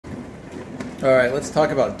Alright, let's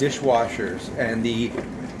talk about dishwashers and the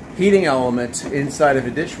heating element inside of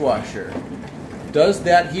a dishwasher. Does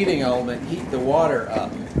that heating element heat the water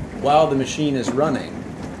up while the machine is running?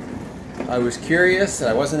 I was curious,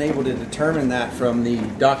 I wasn't able to determine that from the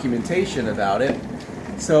documentation about it,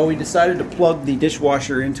 so we decided to plug the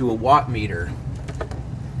dishwasher into a watt meter.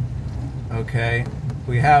 Okay,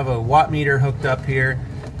 we have a watt meter hooked up here,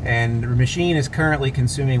 and the machine is currently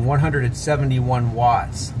consuming 171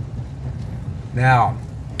 watts. Now,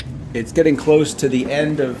 it's getting close to the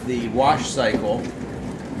end of the wash cycle,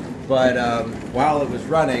 but while it was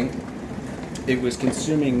running, it was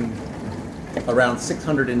consuming around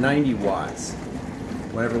 690 watts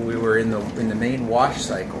whenever we were in the main wash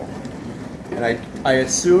cycle. And I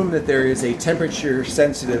assume that there is a temperature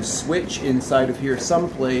sensitive switch inside of here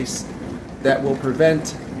someplace that will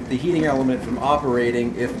prevent the heating element from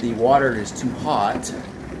operating if the water is too hot.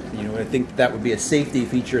 You know, I think that would be a safety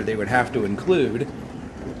feature they would have to include.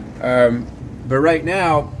 But right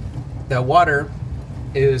now, the water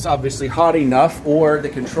is obviously hot enough, or the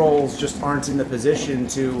controls just aren't in the position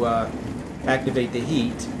to activate the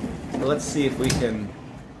heat. But let's see if we can.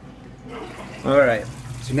 Alright,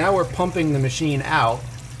 so now we're pumping the machine out.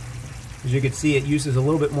 As you can see, it uses a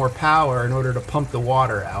little bit more power in order to pump the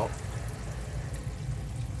water out.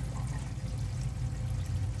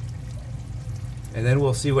 And then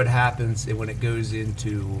we'll see what happens when it goes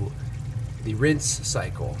into the rinse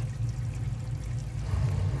cycle.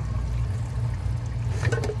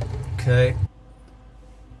 Okay.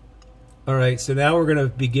 Alright, so now we're going to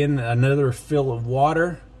begin another fill of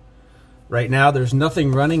water. Right now there's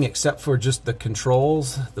nothing running except for just the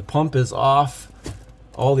controls. The pump is off.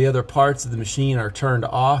 All the other parts of the machine are turned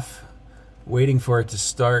off, waiting for it to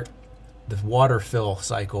start the water fill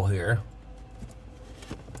cycle here.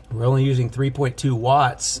 We're only using 3.2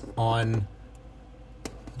 watts on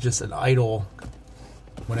just an idle,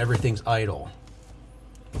 when everything's idle.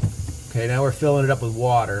 Okay, now we're filling it up with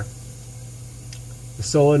water. The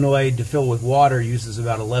solenoid to fill with water uses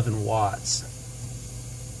about 11 watts.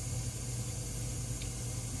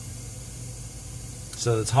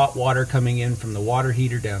 So it's hot water coming in from the water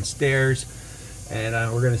heater downstairs, and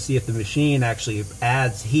we're going to see if the machine actually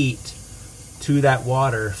adds heat to that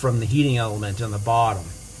water from the heating element on the bottom.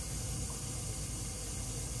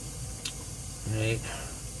 Right.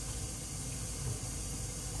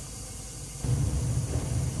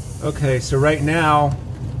 Okay, so right now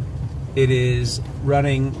it is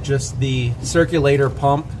running just the circulator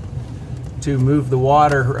pump to move the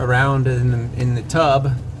water around in the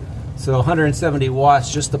tub. So 170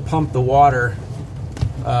 watts just to pump the water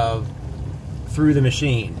through the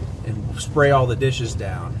machine and spray all the dishes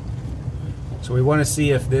down. So we want to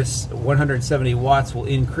see if this 170 watts will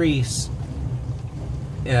increase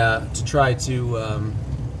to try to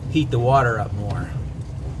heat the water up more.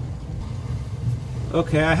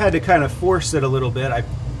 Okay, I had to kind of force it a little bit. I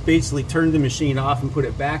basically turned the machine off and put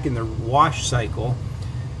it back in the wash cycle,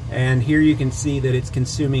 and here you can see that it's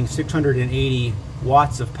consuming 680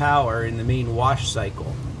 watts of power in the main wash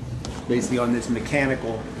cycle, basically on this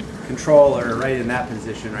mechanical controller right in that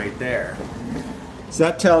position right there. So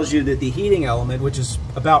that tells you that the heating element, which is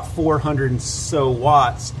about 400 and so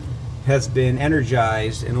watts, has been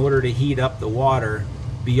energized in order to heat up the water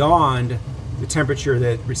beyond the temperature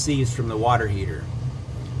that it receives from the water heater.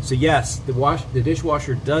 So yes, the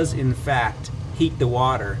dishwasher does in fact heat the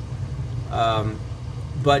water,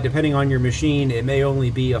 but depending on your machine, it may only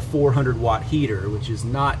be a 400 watt heater, which is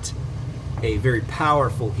not a very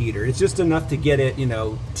powerful heater. It's just enough to get it,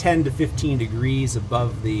 10 to 15 degrees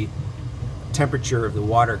above the temperature of the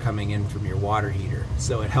water coming in from your water heater.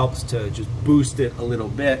 So it helps to just boost it a little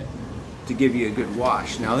bit to give you a good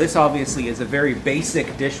wash. Now this obviously is a very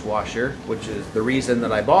basic dishwasher, which is the reason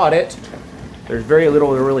that I bought it. There's very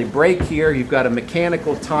little to really break here. You've got a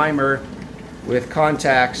mechanical timer with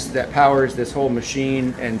contacts that powers this whole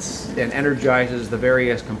machine and energizes the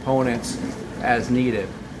various components as needed.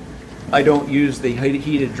 I don't use the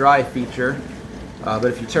heated dry feature, but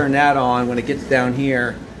if you turn that on, when it gets down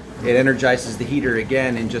here, it energizes the heater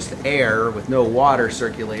again in just air with no water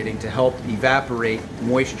circulating to help evaporate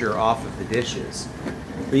moisture off of the dishes.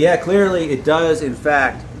 But yeah, clearly it does in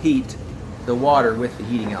fact heat the water with the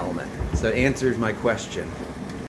heating element. So it answers my question.